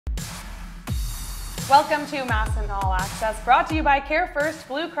Welcome to MASN All Access, brought to you by Care First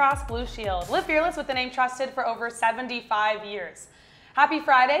Blue Cross Blue Shield. Live fearless with the name trusted for over 75 years. Happy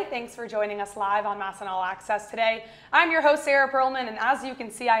Friday. Thanks for joining us live on MASN All Access today. I'm your host, Sarah Perlman, and as you can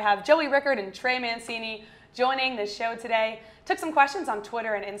see, I have Joey Rickard and Trey Mancini joining the show today. Took some questions on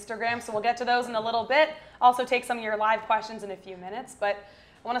Twitter and Instagram, so we'll get to those in a little bit. Also take some of your live questions in a few minutes, but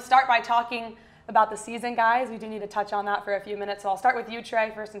I want to start by talking about the season, guys. We do need to touch on that for a few minutes, so I'll start with you,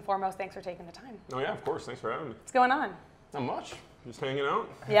 Trey. First and foremost, thanks for taking the time. Oh yeah, of course. Thanks for having me. What's going on? Not much. Just hanging out.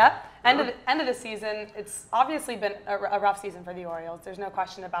 Yeah. End of the season. It's obviously been a rough season for the Orioles. There's no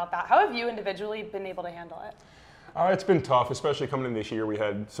question about that. How have you individually been able to handle it? It's been tough, especially coming in this year. We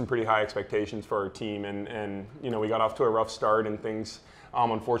had some pretty high expectations for our team, and you know, we got off to a rough start, and things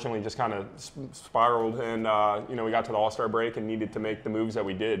unfortunately just kind of spiraled. And you know, we got to the All-Star break and needed to make the moves that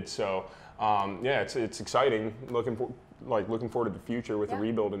we did. So yeah, it's exciting. Looking forward to the future with the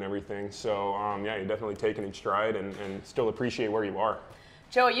rebuild and everything. So yeah, you're definitely taking it in stride and still appreciate where you are.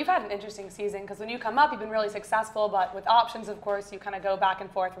 Joey, you've had an interesting season because when you come up, you've been really successful, but with options, of course, you kind of go back and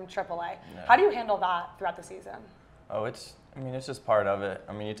forth from AAA. Yeah. How do you handle that throughout the season? Oh, it's just part of it.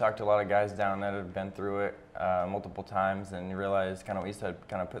 I mean, you talk to a lot of guys down that have been through it multiple times, and you realize kind of what you said,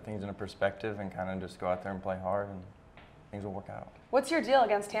 kind of put things into perspective and kind of just go out there and play hard, and things will work out. What's your deal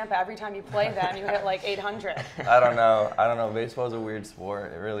against Tampa? Every time you play them, you hit like 800. I don't know. Baseball is a weird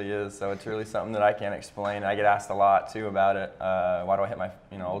sport. It really is. So it's really something that I can't explain. I get asked a lot too about it. Why do I hit my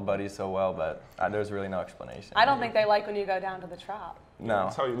old buddies so well? But there's really no explanation. I don't think they like when you go down to the Trop. No.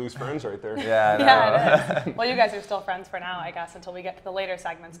 That's how you lose friends right there. Yeah, I know. Yeah, it is. Well, you guys are still friends for now, I guess, until we get to the later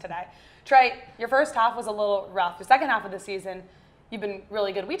segments today. Trey, your first half was a little rough. The second half of the season, you've been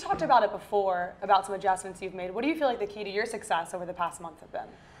really good. We talked about it before, about some adjustments you've made. What do you feel like the key to your success over the past month have been?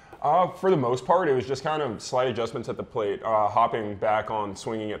 For the most part, it was just kind of slight adjustments at the plate, hopping back on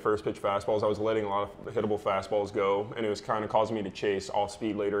swinging at first pitch fastballs. I was letting a lot of hittable fastballs go, and it was kind of causing me to chase off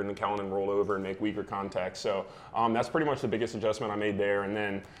speed later in the count and roll over and make weaker contact. So that's pretty much the biggest adjustment I made there. And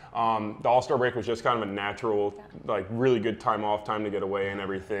then the All-Star break was just kind of a natural, like really good time off, time to get away and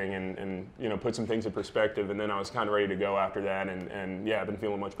everything, and you know, put some things in perspective. And then I was kind of ready to go after that, and yeah, I've been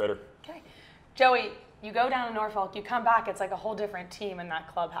feeling much better. Okay, Joey. You go down to Norfolk, you come back, it's like a whole different team in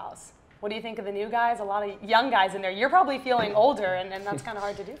that clubhouse. What do you think of the new guys? A lot of young guys in there. You're probably feeling older, and that's kind of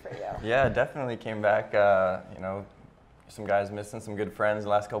hard to do for you. Yeah, definitely came back, you know, some guys missing some good friends the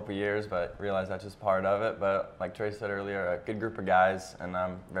last couple of years, but realized that's just part of it. But like Trey said earlier, a good group of guys, and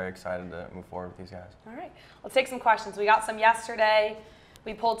I'm very excited to move forward with these guys. All right, let's take some questions. We got some yesterday.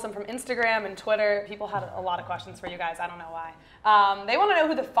 We pulled some from Instagram and Twitter. People had a lot of questions for you guys. I don't know why. They want to know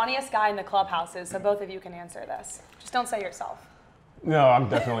who the funniest guy in the clubhouse is, so both of you can answer this. Just don't say yourself. No, I'm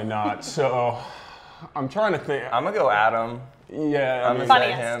definitely not. So I'm trying to think. I'm going to go Adam. Yeah. I'm going to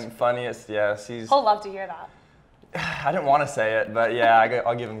say him. Funniest, yes. He'll love to hear that. I didn't want to say it, but yeah,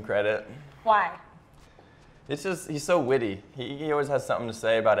 I'll give him credit. Why? It's just, he's so witty. He always has something to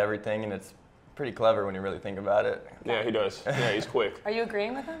say about everything, and it's pretty clever when you really think about it. Yeah, he does. Yeah, he's quick. Are you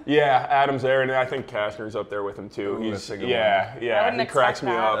agreeing with him? Yeah, Adam's there, and I think Kastner's up there with him too. Ooh, he's he cracks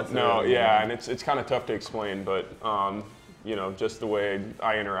me up. And it's kind of tough to explain, but you know, just the way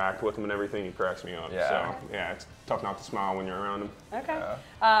I interact with him and everything, he cracks me up. Yeah. So yeah, it's tough not to smile when you're around him.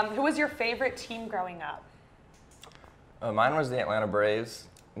 Okay. Who was your favorite team growing up? Mine was the Atlanta Braves.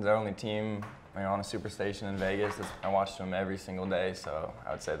 Their only team, on a superstation in Vegas. I watched them every single day, so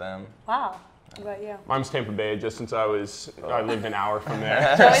I would say them. Wow. What about you? Mine's Tampa Bay, just since I lived an hour from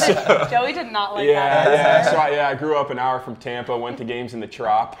there. Joey did not like that. Yeah, so I grew up an hour from Tampa, went to games in the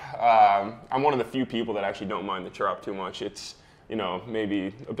Trop. I'm one of the few people that actually don't mind the Trop too much. It's, you know,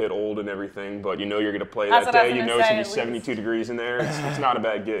 maybe a bit old and everything, but you know you're going to play that day. You know it's going to be 72 degrees in there. It's not a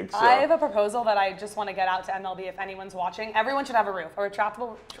bad gig. So. I have a proposal that I just want to get out to MLB if anyone's watching. Everyone should have a roof, a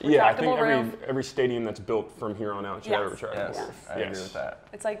retractable Yeah, I think roof. every stadium that's built from here on out should have a retractable roof. I agree with that.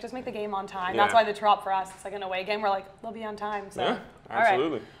 It's like, just make the game on time. That's why the Trop for us, it's like an away game. We're like, they'll be on time. So. Yeah,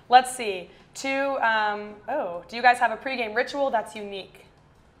 absolutely. All right. Let's see. Do you guys have a pregame ritual that's unique?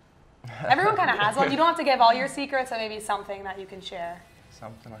 Everyone kind of has one. You don't have to give all your secrets, but maybe something that you can share.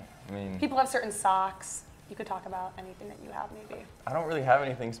 Something People have certain socks. You could talk about anything that you have, maybe. I don't really have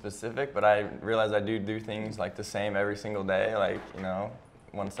anything specific, but I realize I do things like the same every single day. Like, you know,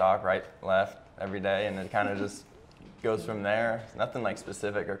 one sock, right, left, every day, and it kind of just goes from there. Nothing like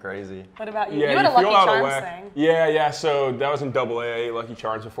specific or crazy. What about you? Yeah, you had a Lucky Charms thing. Yeah. So that was in AA, Lucky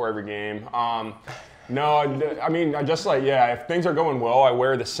Charms before every game. No, I mean, I just if things are going well, I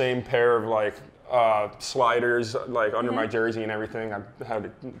wear the same pair of sliders like under my jersey and everything. I had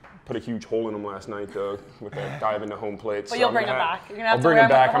to put a huge hole in them last night though with that dive into home plate. But you'll bring them back. You're gonna have I'll to bring wear them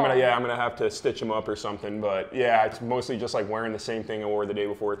back. with the hole. I'm gonna have to stitch them up or something. But yeah, it's mostly just like wearing the same thing I wore the day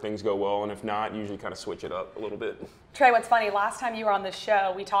before things go well, and if not, usually kind of switch it up a little bit. Trey, what's funny, last time you were on this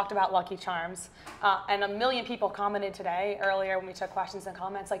show, we talked about Lucky Charms, and a million people commented today, earlier when we took questions and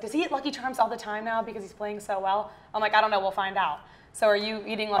comments, like, does he eat Lucky Charms all the time now because he's playing so well? I'm like, I don't know, we'll find out. So are you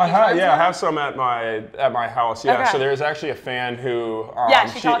eating Lucky Charms Yeah, now? I have some at my house. Yeah, Okay. so there's actually a fan who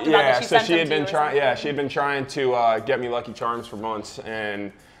she talked about that. She sent them to you or something. Yeah, she had been trying to get me Lucky Charms for months,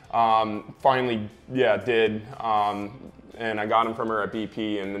 and finally, did. And I got them from her at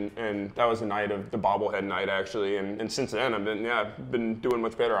BP, and that was the night of the bobblehead night actually. And since then, I've been doing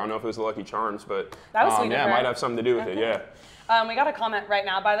much better. I don't know if it was the Lucky Charms, but that was sweet of her. it might have something to do with it. Yeah. We got a comment right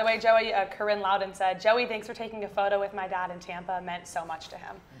now, by the way, Joey. Corinne Loudon said, "Joey, thanks for taking a photo with my dad in Tampa. It meant so much to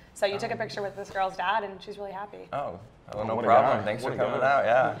him." So you took a picture with this girl's dad, and she's really happy. Oh, no what a problem. guy. Thanks What for a coming guy. out.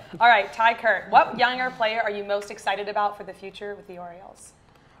 Yeah. All right, Ty Kurt, what younger player are you most excited about for the future with the Orioles?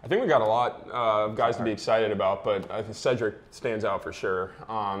 I think we got a lot of guys to be excited about, but I think Cedric stands out for sure.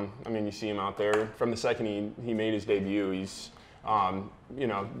 I mean, you see him out there from the second he made his debut. He's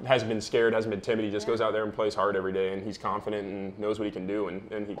hasn't been scared, hasn't been timid. He just goes out there and plays hard every day, and he's confident and knows what he can do,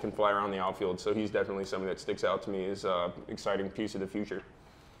 and he can fly around the outfield. So he's definitely something that sticks out to me as an exciting piece of the future.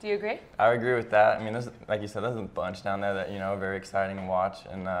 Do you agree? I agree with that. I mean, like you said, there's a bunch down there that are very exciting to watch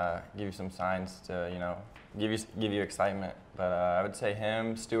and give you some signs to give you excitement. But I would say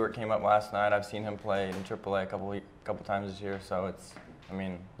him. Stewart came up last night. I've seen him play in AAA a couple times this year. So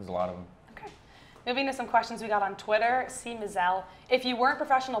there's a lot of them. Okay. Moving to some questions we got on Twitter. C. Mizell, if you weren't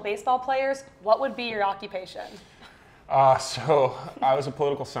professional baseball players, what would be your occupation? So I was a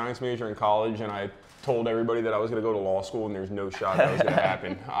political science major in college, and I told everybody that I was going to go to law school, and there's no shot that was going to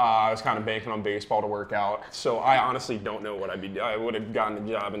happen. I was kind of banking on baseball to work out. So I honestly don't know what I'd be doing. I would have gotten a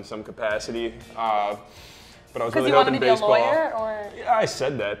job in some capacity. But I was really hoping baseball. Because you wanted to be a lawyer, or? Yeah, I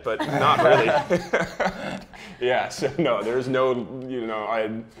said that, but not really. Yeah, so no, there's no,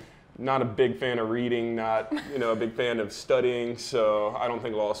 I'm not a big fan of reading, not, a big fan of studying, so I don't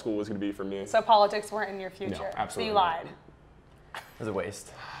think law school was going to be for me. So politics weren't in your future? No, absolutely So you lied? It was a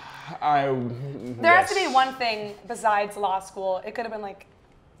waste. There has to be one thing besides law school. It could have been like,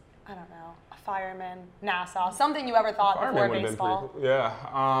 I don't know, a fireman, NASA, something you ever thought before baseball. Cool. Yeah.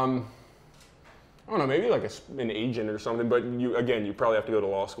 I don't know, maybe like an agent or something, but you probably have to go to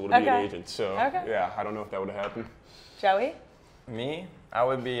law school to be an agent. So yeah, I don't know if that would have happened. Joey? Me? I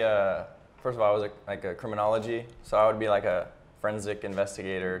would be, first of all, I was like a criminology, so I would be like a forensic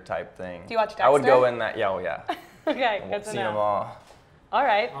investigator type thing. Do you watch Dexter? I would go in that, yeah. Okay, good to Seen know. them all. All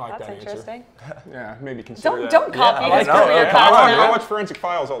right, I like that's that interesting. Yeah, maybe consider that. Don't copy his no, career no, path. I watch Forensic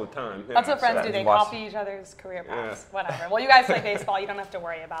Files all the time. Yeah, That's what friends do. They watch- copy each other's career paths. Whatever. Well, you guys play baseball. You don't have to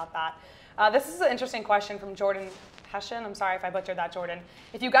worry about that. This is an interesting question from Jordan Hessian. I'm sorry if I butchered that, Jordan.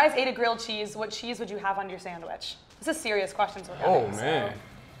 If you guys ate a grilled cheese, what cheese would you have on your sandwich? This is serious questions we're getting. Oh, man.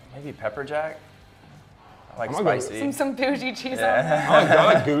 Maybe pepper jack? I like I'm gonna go- spicy. Some bougie cheese on Yeah. there.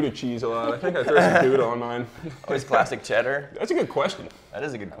 I like Gouda cheese a lot. I think I throw some Gouda on mine. Always classic cheddar. That's a good question. That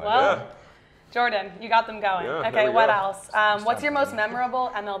is a good question. Well, Jordan, you got them going. Yeah, there Okay, we what go. else? What's your most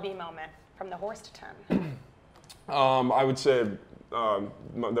memorable MLB moment from the horse to 10? I would say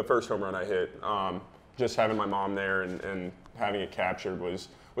the first home run I hit, just having my mom there and having it captured was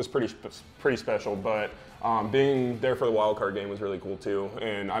pretty special. But being there for the wild card game was really cool too.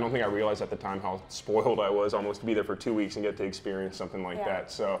 And I don't think I realized at the time how spoiled I was almost to be there for 2 weeks and get to experience something like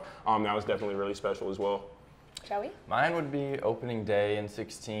that. So that was definitely really special as well. Joey? Mine would be opening day in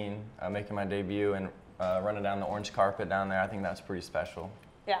 16, making my debut and running down the orange carpet down there. I think that's pretty special.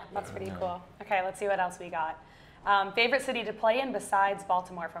 Yeah, that's pretty cool. Okay, let's see what else we got. Favorite city to play in besides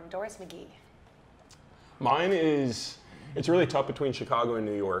Baltimore from Doris McGee? Mine is, it's really tough between Chicago and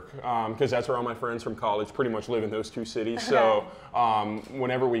New York because that's where all my friends from college pretty much live in those two cities. So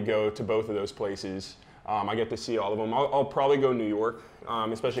whenever we go to both of those places, I get to see all of them. I'll probably go New York,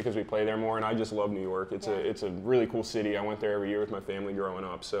 especially because we play there more, and I just love New York. It's a really cool city. I went there every year with my family growing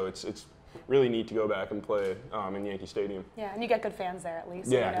up, so it's really neat to go back and play in Yankee Stadium. Yeah, and you get good fans there at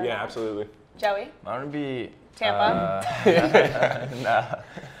least. Yeah, you know that. absolutely. Joey? Mine would be Tampa? Nah.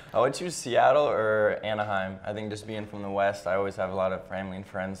 I would choose Seattle or Anaheim. I think just being from the West, I always have a lot of family and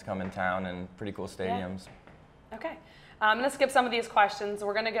friends come in town and pretty cool stadiums. Yeah. Okay. I'm going to skip some of these questions.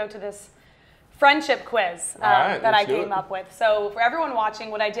 We're going to go to this friendship quiz right, that I let's do came it. up with. So for everyone watching,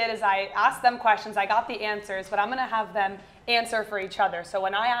 what I did is I asked them questions. I got the answers, but I'm going to have them answer for each other. So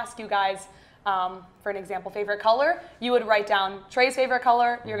when I ask you guys For an example, favorite color, you would write down Trey's favorite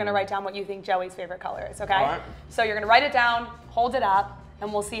color. You're going to write down what you think Joey's favorite color is, okay? All right. So you're going to write it down, hold it up,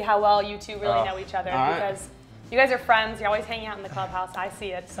 and we'll see how well you two really know each other. All Because you guys are friends. You're always hanging out in the clubhouse. I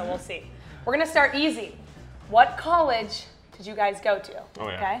see it, so we'll see. We're going to start easy. What college did you guys go to? Oh,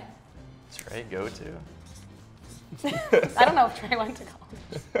 yeah. Okay? Trey, go to. I don't know if Trey went to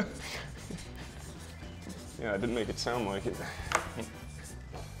college. Yeah, I didn't make it sound like it.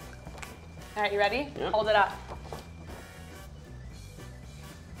 All right, you ready? Yep. Hold it up.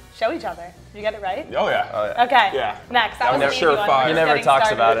 Show each other. Did you get it right? Oh, yeah. Oh, yeah. Okay. Yeah. Next. That was an easy surefire. one. We're He just never getting talks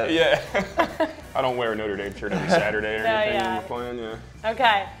started. about it. Yeah. I don't wear a Notre Dame shirt every Saturday or No, anything yeah. when we're playing, yeah.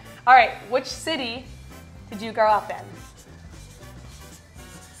 Okay. All right. Which city did you grow up in?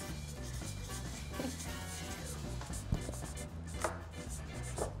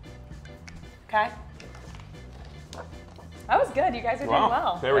 Okay. That was good. You guys are doing Wow.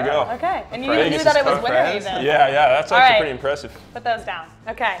 well. There we go. Okay. And you Vegas knew that is it was tough, winter friends. even. Yeah, that's All actually right. pretty impressive. Put those down.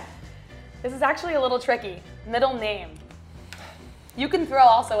 Okay. This is actually a little tricky. Middle name. You can throw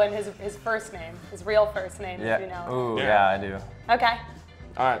also in his first name, his real first name, Yeah. if you know. Ooh, Yeah. yeah, I do. Okay.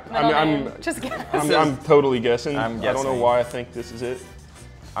 All right. Middle I'm name. Just guess. I'm totally guessing. I'm I don't know guessing. why I think this is it.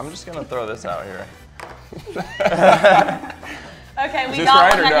 I'm just gonna throw this out here. Okay, we this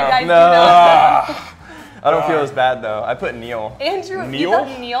got right one or that no? you guys No. do know. I don't feel as bad though. I put Neil. Andrew, you Neil?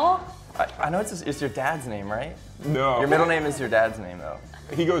 thought Neil? I know it's your dad's name, right? No. Your middle name is your dad's name though.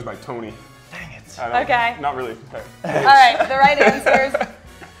 He goes by Tony. Dang it. I don't- Okay. Not really. All right, the right answers.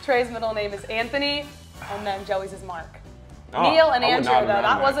 Trey's middle name is Anthony, and then Joey's is Mark. Oh, Neil and I would Andrew, not though, have known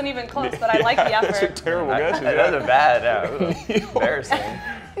that wasn't even close, but I like the That's a effort. terrible guess. Those are bad. Yeah. Ooh, embarrassing.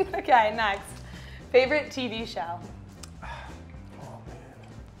 Okay, next. Favorite TV show?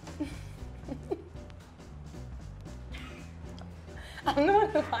 I'm the one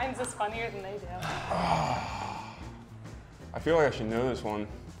who finds this funnier than they do. I feel like I should know this one.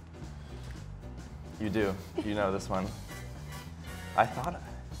 You do. You know this one. I thought.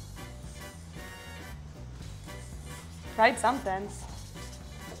 Write something. I don't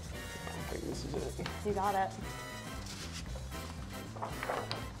think this is it. You got it.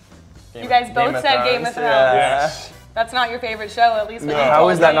 Game You guys of- both said Game of Thrones. Yeah. Yes. That's not your favorite show, at least when No. you How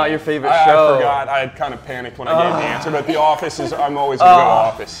told is that me. not your favorite I show? forgot. I had kind of panicked when I gave the answer, but The Office is. I'm always gonna go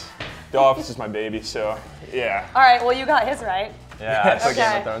Office. The Office is my baby, so yeah. All right, well, you got his right. Yeah, I put Game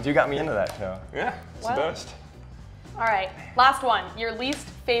Okay. of Thrones. You got me into that show. Yeah, it's Well. the best. All right, last one. Your least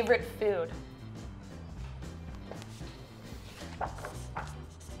favorite food?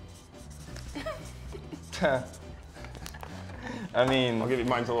 I mean, I'll give you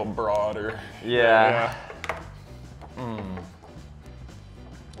mine's a little broader. yeah.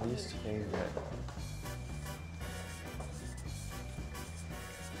 Least favorite.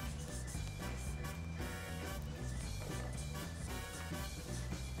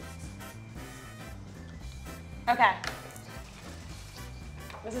 Okay.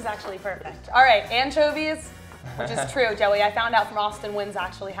 This is actually perfect. All right, anchovies, which is true, Joey. I found out from Austin Wins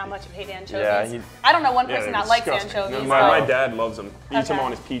actually how much you hate anchovies. Yeah, I don't know one Yeah, person they're that likes disgusting. anchovies. My but dad loves them. He eats them Okay.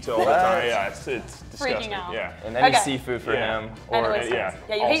 on his pizza all the What? time. Yeah, it's disgusting. out. Yeah. And any Okay. seafood for Yeah. him. and Or oysters. yeah,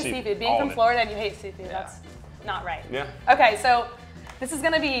 Yeah, you all hate seafood, seafood. Being all from of it. Florida and you hate seafood, that's not right. Yeah. Okay, so this is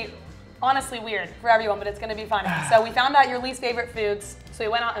gonna be honestly weird for everyone, but it's gonna be funny. So we found out your least favorite foods, so we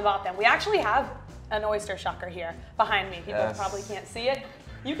went out and bought them. We actually have an oyster shucker here behind me. People Yes. probably can't see it.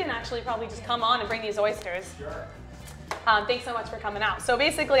 You can actually probably just come on and bring these oysters. Sure. Thanks so much for coming out. So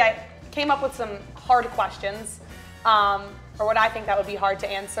basically I came up with some hard questions, or what I think that would be hard to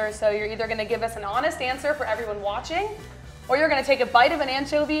answer. So you're either gonna give us an honest answer for everyone watching, or you're gonna take a bite of an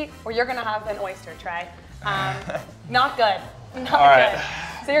anchovy, or you're gonna have an oyster tray. Not good. Not All right.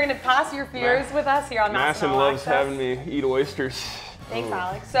 good. So you're gonna pass your fears with us here on MASN MASN All loves Access. having me eat oysters. Thanks, Ooh.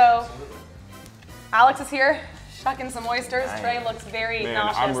 Alex. So Alex is here, shucking some oysters. Nice. Trey looks very Man,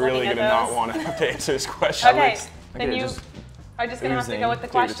 nauseous I'm really looking gonna at not those. want to have to answer this question. Okay, Look then at it, you just are just gonna have to oozing. go with the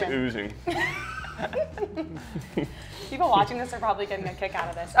Dude, it's question. oozing. People watching this are probably getting a kick out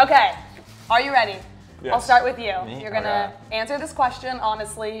of this. Okay, are you ready? Yes. I'll start with you. Me? You're gonna Okay. answer this question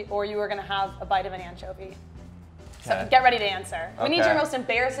honestly, or you are gonna have a bite of an anchovy. So Okay. get ready to answer. We need Okay. your most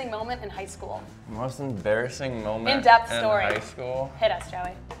embarrassing moment in high school. Most embarrassing moment In-depth in story. high school? Hit us,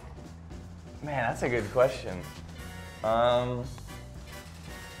 Joey. Man, that's a good question.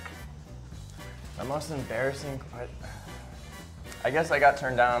 The most embarrassing I guess I got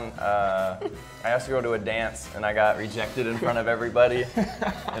turned down. I asked to go to a dance and I got rejected in front of everybody.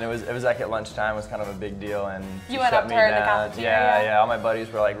 And it was like at lunchtime. It was kind of a big deal. And she You went shut up me to her in the down. cafeteria? Yeah, yeah. All my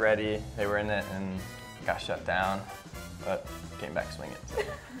buddies were like ready. They were in it and got shut down. but came back swinging. So.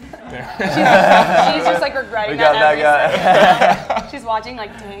 She's just like regretting We got that every that second. She's watching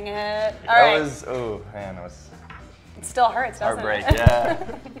like, dang it. All That right. was, oh man, it was It still hurts, doesn't heartbreak, it?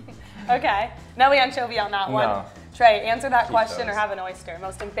 yeah. Okay. No anchovy on that one. No. Trey, answer that Keep question or those. have an oyster.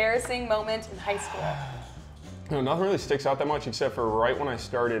 Most embarrassing moment in high school. No, nothing really sticks out that much except for right when I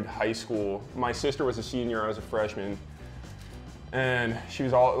started high school. My sister was a senior, I was a freshman. And she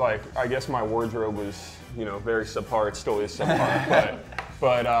was all like, I guess my wardrobe was, you know, very subpar. It still is subpar,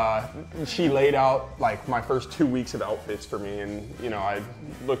 but she laid out like my first 2 weeks of outfits for me, and you know, I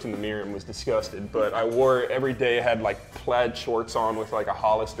looked in the mirror and was disgusted. But I wore it every day. I had like plaid shorts on with like a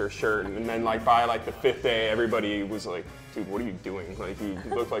Hollister shirt, and then like by like the 5th day, everybody was like, "Dude, what are you doing? Like you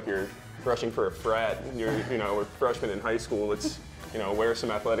look like you're rushing for a frat. You're, you know, we're freshmen in high school. Let's, you know, wear some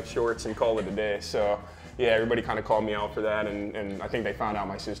athletic shorts and call it a day." So. Yeah, everybody kind of called me out for that, and I think they found out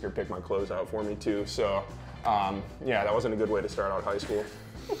my sister picked my clothes out for me too. So, yeah, that wasn't a good way to start out high school.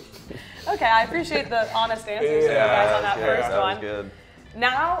 Okay, I appreciate the honest answers from you guys on that first that one. was good.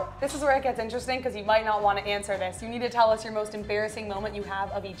 Now, this is where it gets interesting because you might not want to answer this. You need to tell us your most embarrassing moment you have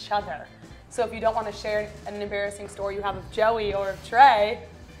of each other. So if you don't want to share an embarrassing story you have of Joey or of Trey,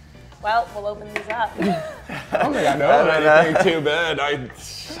 well, we'll open these up. I don't think I know anything too bad. I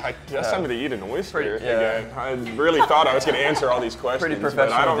guess I'm going to eat an oyster again. I really thought I was going to answer all these questions,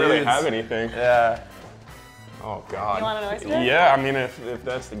 but I don't really have anything. Yeah. Oh, God. You want an oyster? Yeah, I mean, if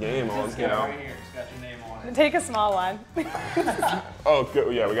that's the game, I'll, you know. Right here, it's got your name on it. Take a small one. Oh,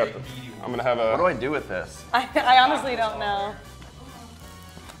 good. Yeah, we got the, I'm going to have a. What do I do with this? I honestly don't know.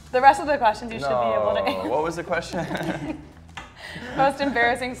 The rest of the questions you should be able to answer. What was the question? Most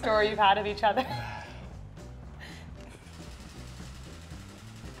embarrassing story you've had of each other.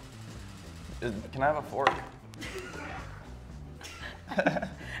 Can I have a fork?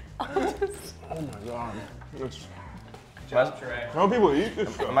 Oh, my God. Am How people eat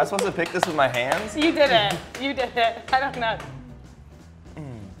this stuff? I supposed to pick this with my hands? You did it. You did it. I don't know.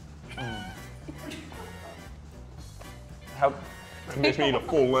 How? It makes me eat a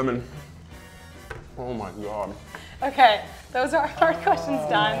full lemon. Oh, my God. Okay, those are our questions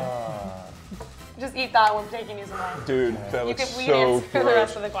done. Just eat that one, taking you some more. Dude, that We looks can so answer the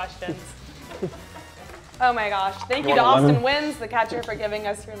rest gross. of the questions. Oh my gosh. Thank you You to want a Austin lemon? Wins, the catcher, for giving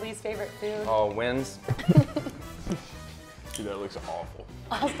us your least favorite food. Oh, wins. Dude, that looks awful.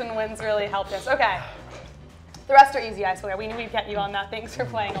 Austin Wins really helped us. Okay. The rest are easy, I swear. We knew we'd get you on that. Thanks for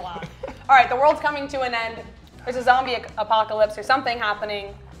playing along. All right, the world's coming to an end. There's a zombie apocalypse or something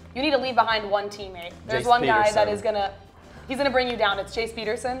happening. You need to leave behind one teammate. There's Jace one guy that Peterson. is he's gonna bring you down. It's Chase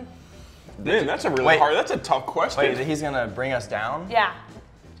Peterson. Man, that's a really hard, that's a tough question. Wait, he's gonna bring us down? Yeah.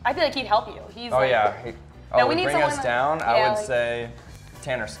 I feel like he'd help you. He's Oh like, yeah. No, we need bring someone us that- down. yeah, I would like- say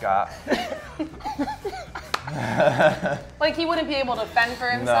Tanner Scott. Like he wouldn't be able to fend for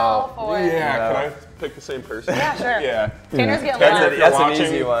himself, or Yeah, No. can I pick the same person? Yeah, sure. Yeah. Tanner's getting Tanner, loud. if you're That's an watching,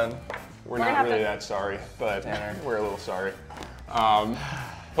 easy one. We're gonna not have really to- that sorry, but Tanner. we're a little sorry.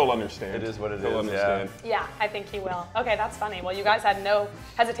 He'll understand. It is what it He'll is, understand. Yeah, I think he will. Okay, that's funny. Well, you guys had no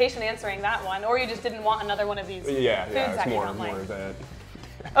hesitation answering that one, or you just didn't want another one of these Yeah, foods it's that you more don't like. of that.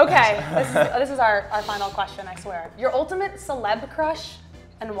 Okay, this is our final question, I swear. Your ultimate celeb crush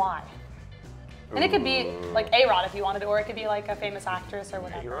and why? And it could be like A-Rod if you wanted, or it could be like a famous actress or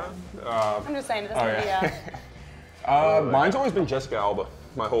whatever. I'm just saying, this Oh, would yeah. be a... Mine's always been Jessica Alba.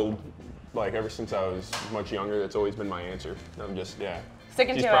 My whole, like, ever since I was much younger, that's always been my answer. I'm just,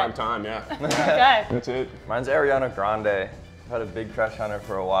 Sticking She's to prime it. time, yeah. Okay. That's it. Mine's Ariana Grande. I've had a big crush on her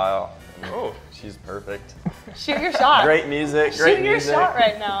for a while. Oh. She's perfect. Shoot your shot. Great music. Great Shoot your music. shot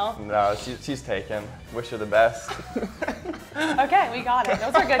right now. No, she's taken. Wish her the best. Okay, we got it.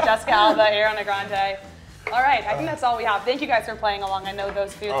 Those are good, Jessica Alba, Ariana Grande. All right, I think that's all we have. Thank you guys for playing along. I know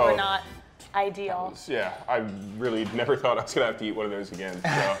those foods were not ideal. Yeah, I really never thought I was going to have to eat one of those again.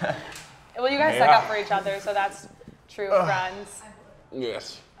 So. Well, you guys stuck up for each other, so that's true friends.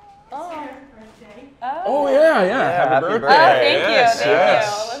 Yes. Oh. Oh, yeah. Happy birthday. Oh, thank Yes, you,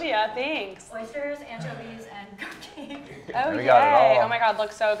 yes. Olivia, thanks. Oysters, anchovies, and cupcake. Oh, We got it yay. all. Oh my God,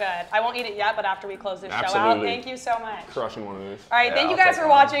 looks so good. I won't eat it yet, but after we close this show out, Absolutely. thank you so much. Crushing one of those. All right, Yeah, thank you I'll guys take for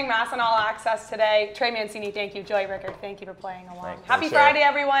one. watching MASN All Access today. Trey Mancini, thank you. Joey Rickard, thank you for playing along. Thanks. Happy Thanks, Sarah. Friday,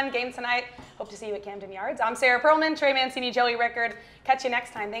 everyone. Game tonight. Hope to see you at Camden Yards. I'm Sarah Perlman, Trey Mancini, Joey Rickard. Catch you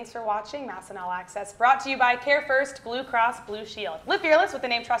next time. Thanks for watching MASN All Access. Brought to you by Care First, Blue Cross Blue Shield. Live fearless with the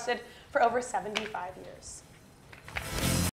name trusted for over 75 years.